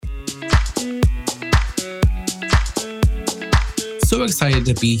so excited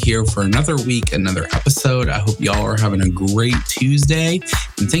to be here for another week, another episode. I hope y'all are having a great Tuesday.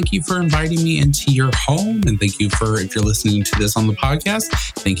 And thank you for inviting me into your home. And thank you for, if you're listening to this on the podcast,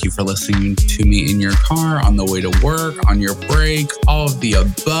 thank you for listening to me in your car, on the way to work, on your break, all of the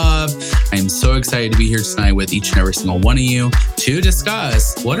above. I am so excited to be here tonight with each and every single one of you to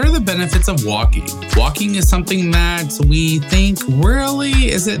discuss what are the benefits of walking. Walking is something that we think, really,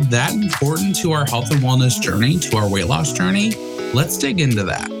 is it that important to our health and wellness journey, to our weight loss journey? Let's dig into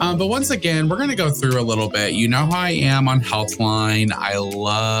that. But once again, we're going to go through a little bit. You know how I am on Healthline. I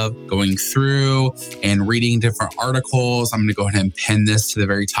love going through and reading different articles. I'm going to go ahead and pin this to the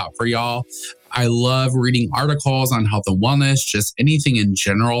very top for y'all. I love reading articles on health and wellness, just anything in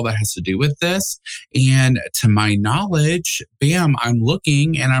general that has to do with this. And to my knowledge, bam, I'm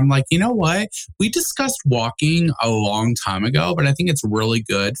looking and I'm like, you know what? We discussed walking a long time ago, but I think it's really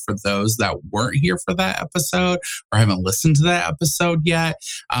good for those that weren't here for that episode or haven't listened to that episode yet.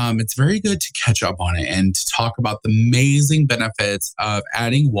 It's very good to catch up on it and to talk about the amazing benefits of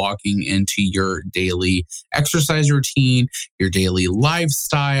adding walking into your daily exercise routine, your daily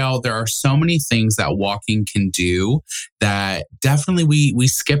lifestyle. There are so many things that walking can do that definitely we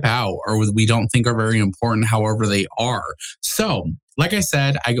skip out or we don't think are very important, however they are. So, like I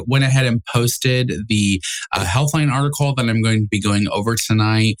said, I went ahead and posted the Healthline article that I'm going to be going over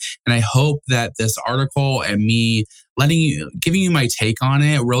tonight. And I hope that this article and me giving you my take on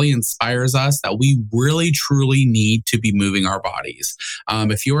it really inspires us that we really truly need to be moving our bodies.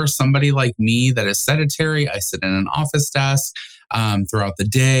 If you are somebody like me that is sedentary, I sit in an office desk throughout the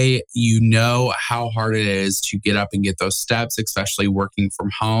day, you know how hard it is to get up and get those steps, especially working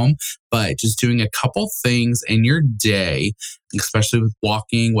from home. But just doing a couple things in your day, especially with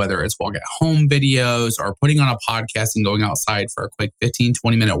walking, whether it's walk at home videos or putting on a podcast and going outside for a quick 15,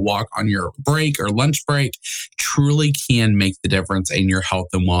 20-minute walk on your break or lunch break, truly can make the difference in your health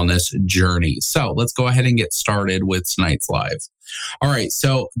and wellness journey. So let's go ahead and get started with tonight's live. All right.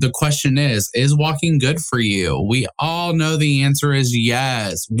 So the question is walking good for you? We all know the answer is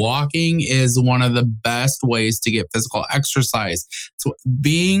yes. Walking is one of the best ways to get physical exercise. So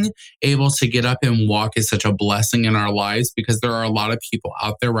being able to get up and walk is such a blessing in our lives because there are a lot of people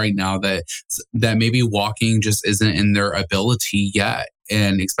out there right now that maybe walking just isn't in their ability yet.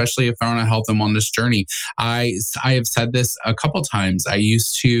 And especially if they're on a health and wellness journey. I have said this a couple times. I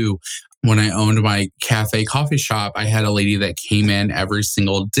used to, when I owned my coffee shop, I had a lady that came in every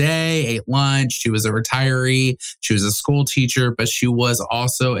single day, ate lunch. She was a retiree. She was a school teacher, but she was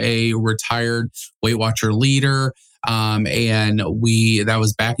also a retired Weight Watcher leader. And that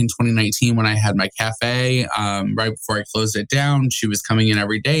was back in 2019 when I had my cafe, right before I closed it down. She was coming in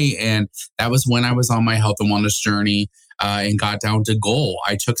every day. And that was when I was on my health and wellness journey. And got down to goal.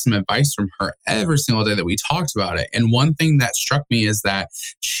 I took some advice from her every single day that we talked about it. And one thing that struck me is that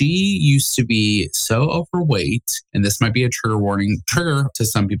she used to be so overweight, and this might be a trigger to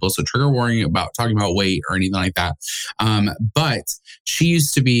some people. So trigger warning about talking about weight or anything like that. But she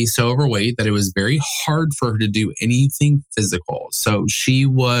used to be so overweight that it was very hard for her to do anything physical. So she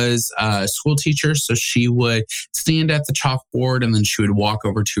was a school teacher. So she would stand at the chalkboard and then she would walk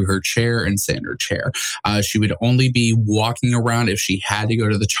over to her chair and sit in her chair. She would only be walking around if she had to go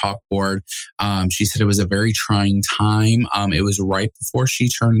to the chalkboard. She said it was a very trying time. It was right before she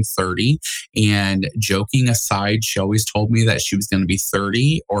turned 30. And joking aside, she always told me that she was going to be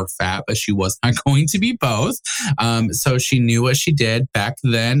 30 or fat, but she was not going to be both. So she knew what she did back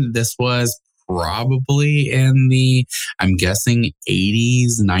then. This was probably in the, I'm guessing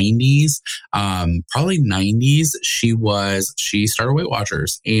 80s, 90s, probably 90s. She started Weight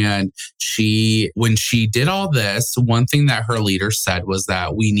Watchers, and when she did all this, one thing that her leader said was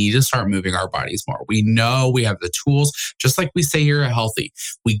that we need to start moving our bodies more. We know we have the tools, just like we say here at Healthy.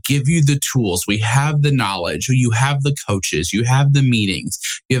 We give you the tools. We have the knowledge. You have the coaches. You have the meetings.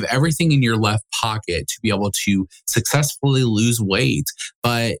 You have everything in your left pocket to be able to successfully lose weight.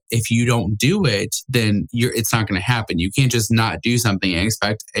 But if you don't do it, then it's not going to happen. You can't just not do something and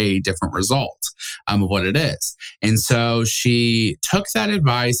expect a different result of what it is. And so she took that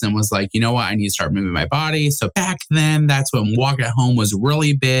advice and was like, you know what? I need to start moving my body. So back then, that's when Walk at Home was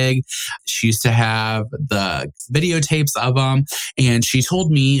really big. She used to have the videotapes of them. And she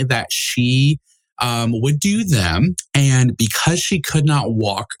told me that she would do them. And because she could not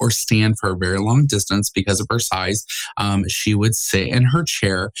walk or stand for a very long distance because of her size, she would sit in her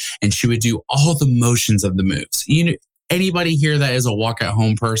chair and she would do all the motions of the moves. anybody here that is a walk at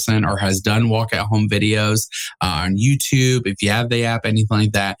home person or has done walk at home videos on YouTube, if you have the app, anything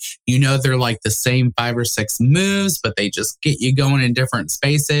like that, you know they're like the same 5 or 6 moves, but they just get you going in different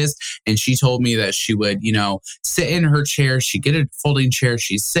spaces. And she told me that she would, sit in her chair, she'd get a folding chair,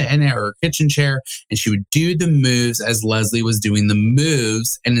 she'd sit in her kitchen chair, and she would do the moves as Leslie was doing the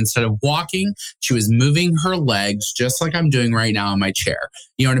moves. And instead of walking, she was moving her legs just like I'm doing right now in my chair.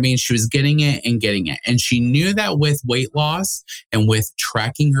 You know what I mean? She was getting it and getting it. And she knew that with weight loss and with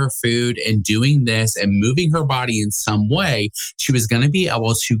tracking her food and doing this and moving her body in some way, she was going to be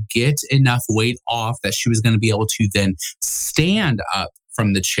able to get enough weight off that she was going to be able to then stand up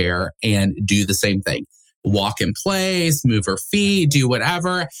from the chair and do the same thing. Walk in place, move her feet, do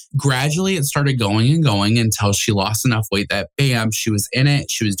whatever. Gradually, it started going and going until she lost enough weight that bam, she was in it.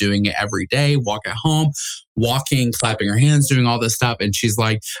 She was doing it every day, walk at home, walking, clapping her hands, doing all this stuff. And she's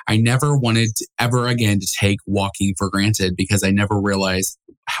like, I never wanted ever again to take walking for granted because I never realized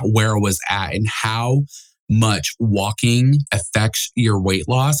where I was at and how much walking affects your weight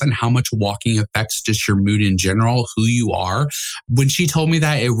loss and how much walking affects just your mood in general, who you are. When she told me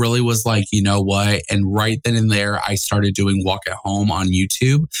that, it really was like, you know what? And right then and there, I started doing walk at home on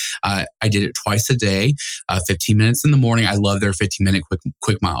YouTube. I did it twice a day, 15 minutes in the morning. I love their 15-minute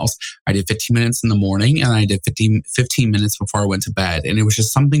quick miles. I did 15 minutes in the morning and I did 15 minutes before I went to bed. And it was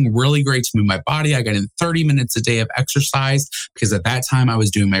just something really great to move my body. I got in 30 minutes a day of exercise because at that time I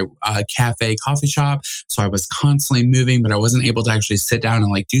was doing my coffee shop. So I was constantly moving, but I wasn't able to actually sit down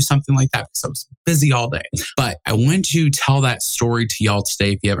and do something like that because I was busy all day. But I want to tell that story to y'all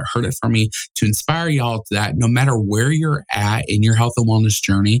today, if you haven't heard it from me, to inspire y'all to that no matter where you're at in your health and wellness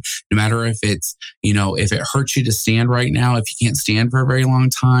journey, no matter if it's, if it hurts you to stand right now, if you can't stand for a very long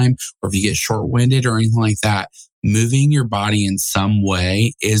time, or if you get short-winded or anything like that, moving your body in some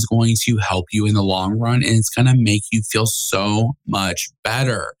way is going to help you in the long run, and it's going to make you feel so much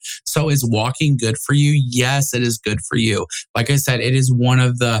better. So is walking good for you? Yes, it is good for you. Like I said, it is one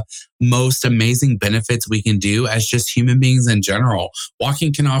of the most amazing benefits we can do as just human beings in general.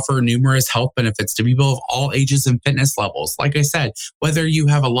 Walking can offer numerous health benefits to people of all ages and fitness levels. Like I said, whether you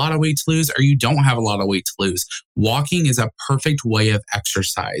have a lot of weight to lose or you don't have a lot of weight to lose, walking is a perfect way of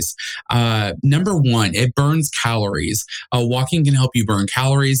exercise. Number one, it burns calories. Walking can help you burn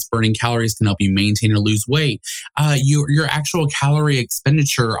calories. Burning calories can help you maintain or lose weight. Your actual calorie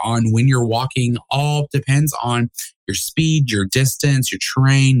expenditure on when you're walking all depends on your speed, your distance, your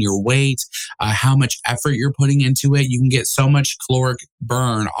terrain, your weight, how much effort you're putting into it. You can get so much caloric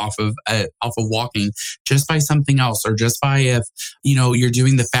burn off of walking just by something else, or just by if you're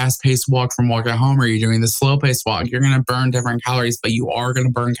doing the fast-paced walk from walk at home, or you're doing the slow-paced walk. You're going to burn different calories, but you are going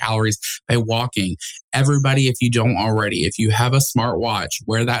to burn calories by walking. Everybody, if you don't already, if you have a smartwatch,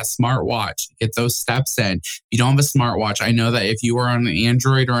 wear that smartwatch, get those steps in. If you don't have a smartwatch, I know that if you are on an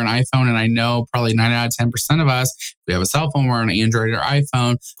Android or an iPhone, and I know probably 9 out of 10% of us, if we have a cell phone, we're on an Android or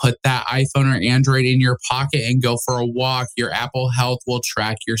iPhone, put that iPhone or Android in your pocket and go for a walk. Your Apple Health will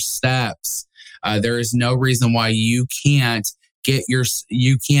track your steps. There is no reason why you can't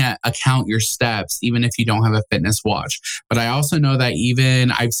account your steps, even if you don't have a fitness watch. But I also know that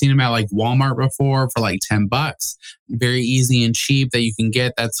even I've seen them at Walmart before for $10, very easy and cheap, that you can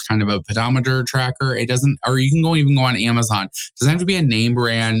get. That's kind of a pedometer tracker. It doesn't, or you can even go on Amazon. It doesn't have to be a name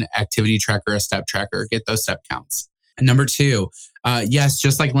brand activity tracker, a step tracker. Get those step counts. And number two, yes,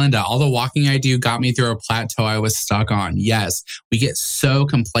 just like Linda, all the walking I do got me through a plateau I was stuck on. Yes, we get so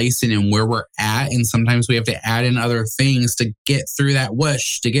complacent in where we're at, and sometimes we have to add in other things to get through that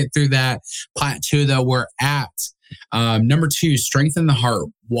whoosh, to get through that plateau that we're at. Number two, strengthen the heart.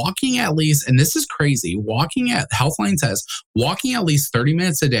 Walking at least, and this is crazy, Healthline says, walking at least 30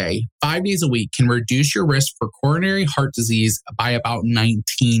 minutes a day, 5 days a week can reduce your risk for coronary heart disease by about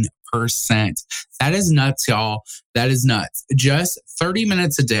 19%. That is nuts, y'all. That is nuts. Just 30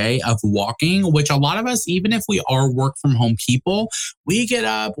 minutes a day of walking, which a lot of us, even if we are work from home people, we get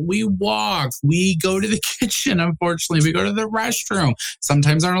up, we walk, we go to the kitchen, unfortunately, we go to the restroom.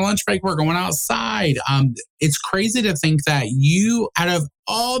 Sometimes on our lunch break, we're going outside. It's crazy to think that out of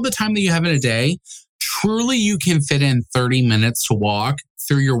all the time that you have in a day, truly you can fit in 30 minutes to walk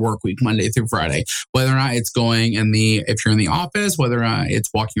through your work week, Monday through Friday, whether or not it's going if you're in the office, whether or not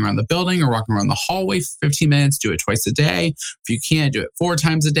it's walking around the building or walking around the hallway for 15 minutes, do it twice a day. If you can't, do it 4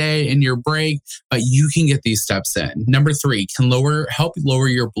 times a day in your break, but you can get these steps in. Number three, can help lower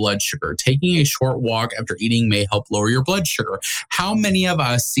your blood sugar. Taking a short walk after eating may help lower your blood sugar. How many of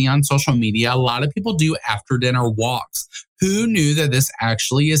us see on social media, a lot of people do after dinner walks? Who knew that this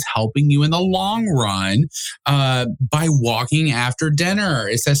actually is helping you in the long run by walking after dinner? dinner.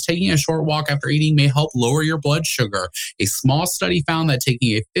 It says taking a short walk after eating may help lower your blood sugar. A small study found that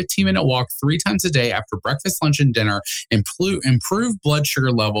taking a 15-minute walk 3 times a day after breakfast, lunch, and dinner improve blood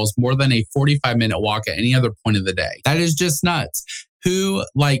sugar levels more than a 45-minute walk at any other point of the day. That is just nuts.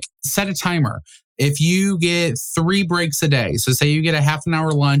 Set a timer. If you get 3 breaks a day, so say you get a half an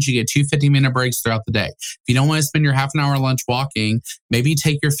hour lunch, you get 2 50-minute breaks throughout the day. If you don't want to spend your half an hour lunch walking, maybe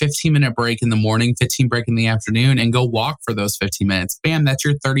take your 15-minute break in the morning, 15 break in the afternoon, and go walk for those 15 minutes. Bam, that's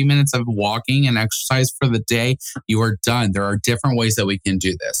your 30 minutes of walking and exercise for the day. You are done. There are different ways that we can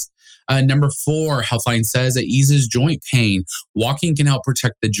do this. Number 4, Healthline says it eases joint pain. Walking can help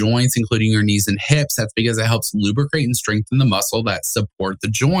protect the joints, including your knees and hips. That's because it helps lubricate and strengthen the muscle that support the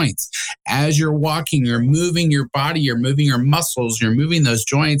joints. As you're walking, you're moving your body, you're moving your muscles, you're moving those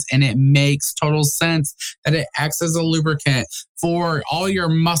joints, and it makes total sense that it acts as a lubricant for all your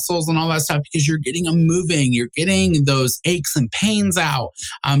muscles and all that stuff because you're getting them moving. You're getting those aches and pains out.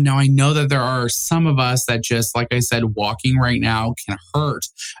 Now, I know that there are some of us that just, like I said, walking right now can hurt.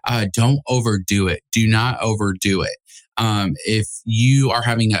 Don't overdo it. Do not overdo it. If you are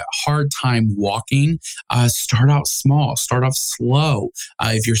having a hard time walking, start out small, start off slow.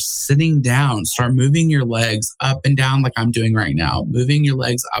 If you're sitting down, start moving your legs up and down like I'm doing right now, moving your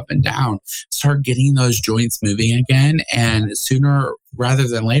legs up and down, start getting those joints moving again. And sooner rather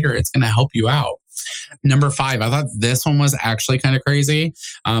than later, it's going to help you out. Number 5, I thought this one was actually kind of crazy,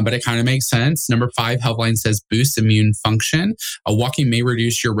 but it kind of makes sense. Number 5, Healthline says boost immune function. Walking may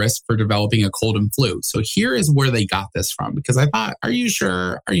reduce your risk for developing a cold and flu. So here is where they got this from, because I thought, are you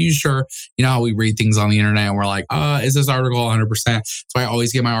sure? Are you sure? You know how we read things on the internet and we're like, is this article 100%? So I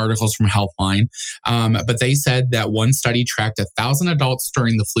always get my articles from Healthline. But they said that one study tracked 1,000 adults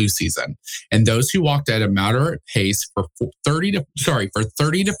during the flu season, and those who walked at a moderate pace for 30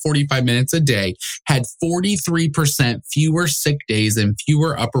 to 45 minutes a day had 43% fewer sick days and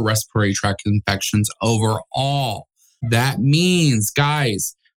fewer upper respiratory tract infections overall. That means,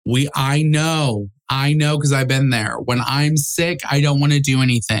 guys, I know because I've been there. When I'm sick, I don't want to do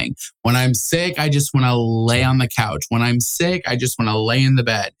anything. When I'm sick, I just want to lay on the couch. When I'm sick, I just want to lay in the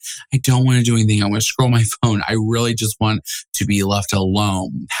bed. I don't want to do anything. I want to scroll my phone. I really just want to be left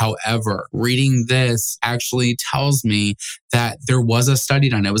alone. However, reading this actually tells me that there was a study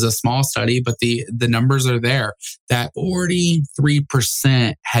done. It was a small study, but the numbers are there that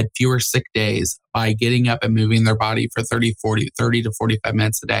 43% had fewer sick days by getting up and moving their body for 30 to 45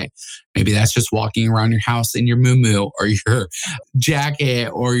 minutes a day. Maybe that's just walking around your house in your muumuu or your jacket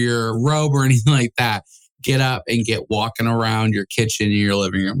or your robe or anything like that. Get up and get walking around your kitchen and your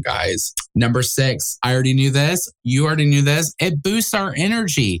living room, guys. Number 6, I already knew this. You already knew this. It boosts our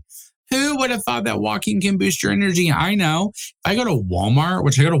energy. Who would have thought that walking can boost your energy? I know. If I go to Walmart,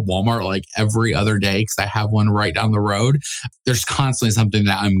 which I go to Walmart like every other day because I have one right down the road, there's constantly something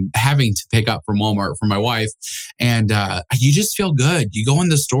that I'm having to pick up from Walmart for my wife. And you just feel good. You go in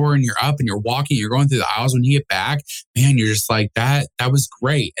the store and you're up and you're walking, you're going through the aisles. When you get back, man, you're just like, that was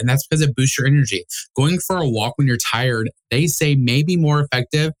great. And that's because it boosts your energy. Going for a walk when you're tired, they say may be more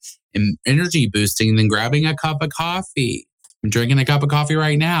effective in energy boosting than grabbing a cup of coffee. I'm drinking a cup of coffee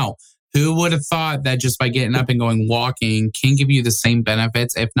right now. Who would have thought that just by getting up and going walking can give you the same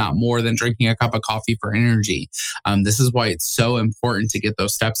benefits, if not more, than drinking a cup of coffee for energy? This is why it's so important to get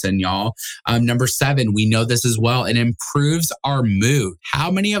those steps in, y'all. Number 7, we know this as well. It improves our mood. How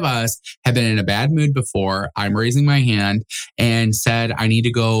many of us have been in a bad mood before? I'm raising my hand and said, I need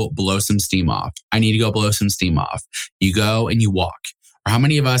to go blow some steam off. I need to go blow some steam off. You go and you walk. Or how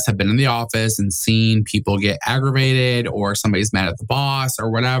many of us have been in the office and seen people get aggravated or somebody's mad at the boss or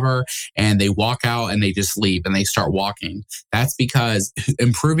whatever, and they walk out and they just leave and they start walking? That's because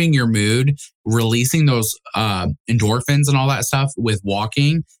improving your mood, releasing those endorphins and all that stuff with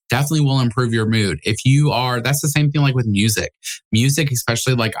walking definitely will improve your mood. That's the same thing like with music. Music,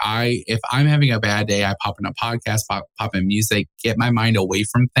 especially if I'm having a bad day, I pop in a podcast, pop in music, get my mind away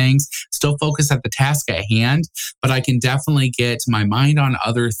from things, still focus at the task at hand, but I can definitely get my mind on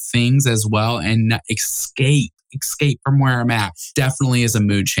other things as well and escape from where I'm at. Definitely is a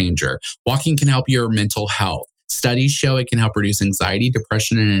mood changer. Walking can help your mental health. Studies show it can help reduce anxiety,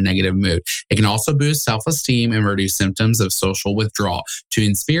 depression, and a negative mood. It can also boost self-esteem and reduce symptoms of social withdrawal. To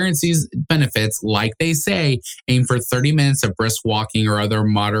experience these benefits, like they say, aim for 30 minutes of brisk walking or other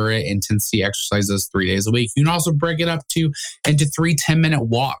moderate intensity exercises 3 days a week. You can also break it up into 3 10-minute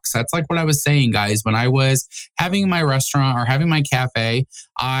walks. That's like what I was saying, guys. When I was having my restaurant or having my cafe,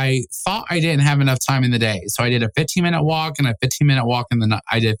 I thought I didn't have enough time in the day. So I did a 15-minute walk and a 15-minute walk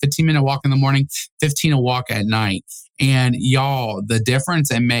I did a 15-minute walk in the morning, 15 a walk at night. And y'all, the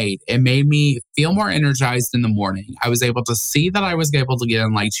difference it made me feel more energized in the morning. I was able to see that I was able to get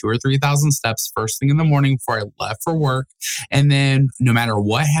in like 2,000 or 3,000 steps first thing in the morning before I left for work. And then no matter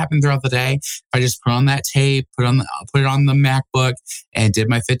what happened throughout the day, I just put on that tape, put it on the MacBook and did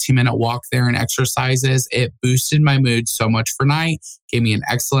my 15-minute walk there and exercises. It boosted my mood so much for night, gave me an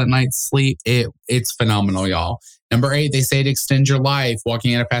excellent night's sleep. It's phenomenal, y'all. Number 8, they say to extend your life.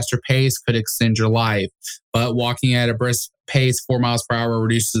 Walking at a faster pace could extend your life, but walking at a brisk pace, 4 miles per hour,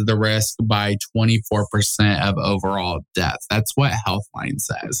 reduces the risk by 24% of overall death. That's what Healthline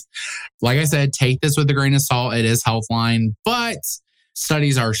says. Like I said, take this with a grain of salt. It is Healthline, but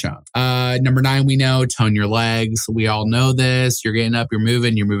studies are shown. Number 9, we know, tone your legs. We all know this. You're getting up, you're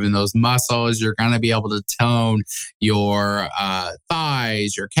moving those muscles. You're going to be able to tone your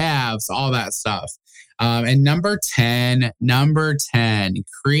thighs, your calves, all that stuff. And number 10,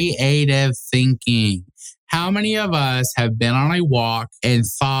 creative thinking. How many of us have been on a walk and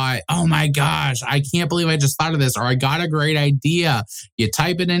thought, oh my gosh, I can't believe I just thought of this, or I got a great idea. You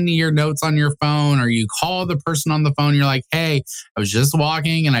type it into your notes on your phone, or you call the person on the phone. You're like, hey, I was just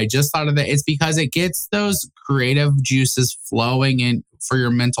walking and I just thought of that. It's because it gets those creative juices flowing in for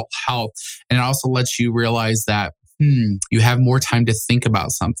your mental health. And it also lets you realize that you have more time to think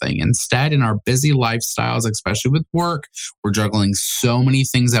about something. Instead, in our busy lifestyles, especially with work, we're juggling so many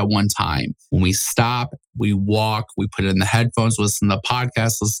things at one time. When we stop, we walk, we put it in the headphones, listen to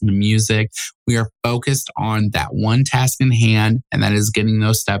podcasts, listen to music. We are focused on that one task in hand, and that is getting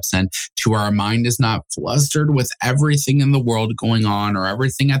those steps in to where our mind is not flustered with everything in the world going on, or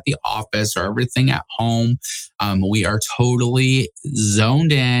everything at the office, or everything at home. We are totally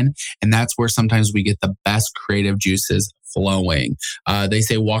zoned in, and that's where sometimes we get the best creative juices flowing. They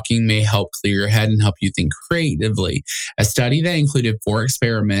say walking may help clear your head and help you think creatively. A study that included 4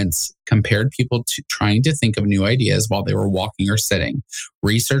 experiments compared people to trying to think of new ideas while they were walking or sitting.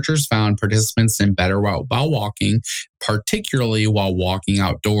 Researchers found participants did better while walking, particularly while walking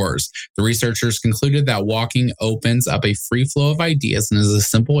outdoors. The researchers concluded that walking opens up a free flow of ideas and is a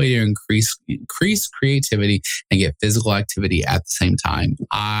simple way to increase creativity and get physical activity at the same time.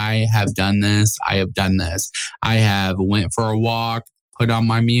 I have done this. I have went for a walk, put on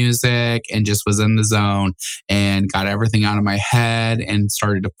my music, and just was in the zone and got everything out of my head and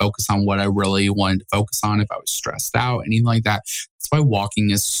started to focus on what I really wanted to focus on. If I was stressed out, anything like that. That's why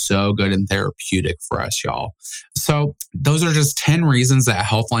walking is so good and therapeutic for us, y'all. So those are just 10 reasons that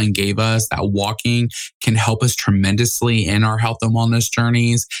Healthline gave us that walking can help us tremendously in our health and wellness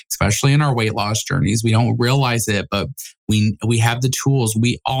journeys, especially in our weight loss journeys. We don't realize it, but we have the tools.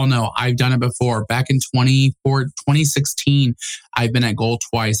 We all know. I've done it before. Back in 2016, I've been at goal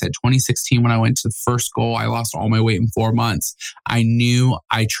twice. At 2016, when I went to the first goal, I lost all my weight in 4 months. I knew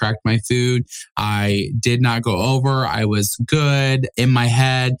I tracked my food. I did not go over. I was good in my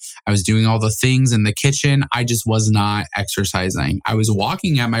head. I was doing all the things in the kitchen. I just was not exercising. I was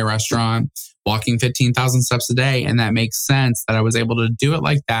walking at my restaurant, walking 15,000 steps a day. And that makes sense that I was able to do it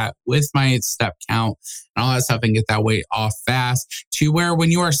like that with my step count and all that stuff and get that weight off fast, to where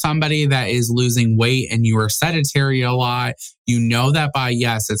when you are somebody that is losing weight and you are sedentary a lot, you know that by,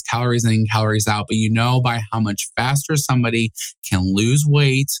 yes, it's calories in, calories out, but you know by how much faster somebody can lose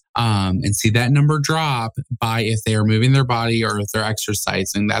weight and see that number drop by if they are moving their body or if they're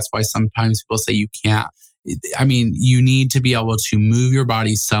exercising. That's why sometimes people say you can't. I mean, you need to be able to move your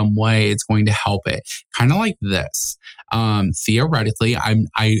body some way. It's going to help it. Kind of like this. Theoretically,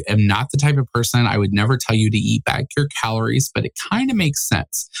 I am not the type of person, I would never tell you to eat back your calories, but it kind of makes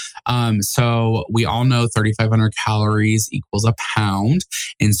sense. So we all know 3,500 calories equals a pound.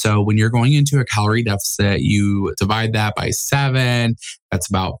 And so when you're going into a calorie deficit, you divide that by 7. That's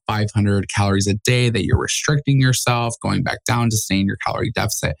about 500 calories a day that you're restricting yourself, going back down to stay in your calorie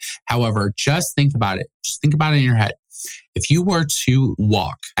deficit. However, just think about it. Just think about it in your head. If you were to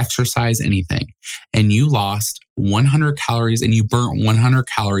walk, exercise, anything, and you lost 100 calories and you burnt 100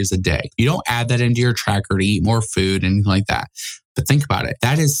 calories a day, you don't add that into your tracker to eat more food, anything like that. But think about it.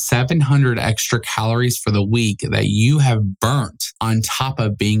 That is 700 extra calories for the week that you have burnt on top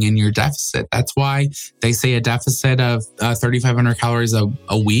of being in your deficit. That's why they say a deficit of 3,500 calories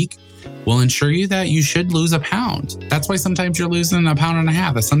a week will ensure you that you should lose a pound. That's why sometimes you're losing 1.5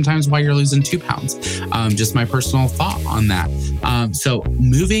 pounds. That's sometimes why you're losing 2 pounds. Just my personal thought on that. So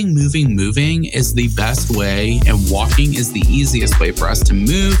moving is the best way, and walking is the easiest way for us to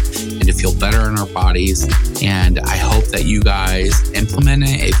move and to feel better in our bodies. And I hope that you guys implement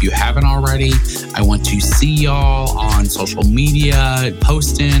it. If you haven't already, I want to see y'all on social media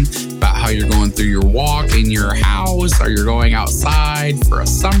posting about how you're going through your walk in your house, or you're going outside for a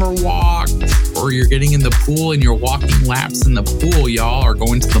summer walk, walk, or you're getting in the pool and you're walking laps in the pool, y'all, or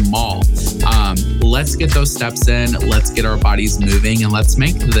going to the mall. Let's get those steps in. Let's get our bodies moving, and let's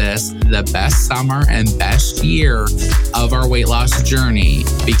make this the best summer and best year of our weight loss journey,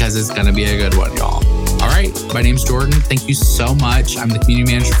 because it's going to be a good one, y'all. All right, my name's Jordan. Thank you so much. I'm the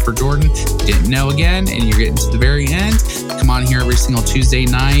community manager for Jordan. Didn't know again, and you're getting to the very end. Come on here every single Tuesday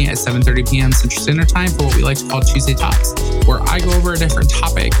night at 7:30 p.m. Central Standard Time for what we like to call Tuesday Talks, where I go over a different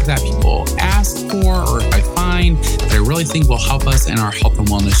topic that people ask for, or if I find that I really think will help us in our health and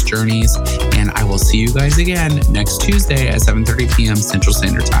wellness journeys. And I will see you guys again next Tuesday at 7:30 p.m. Central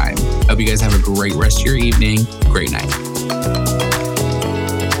Standard Time. Hope you guys have a great rest of your evening. Great night.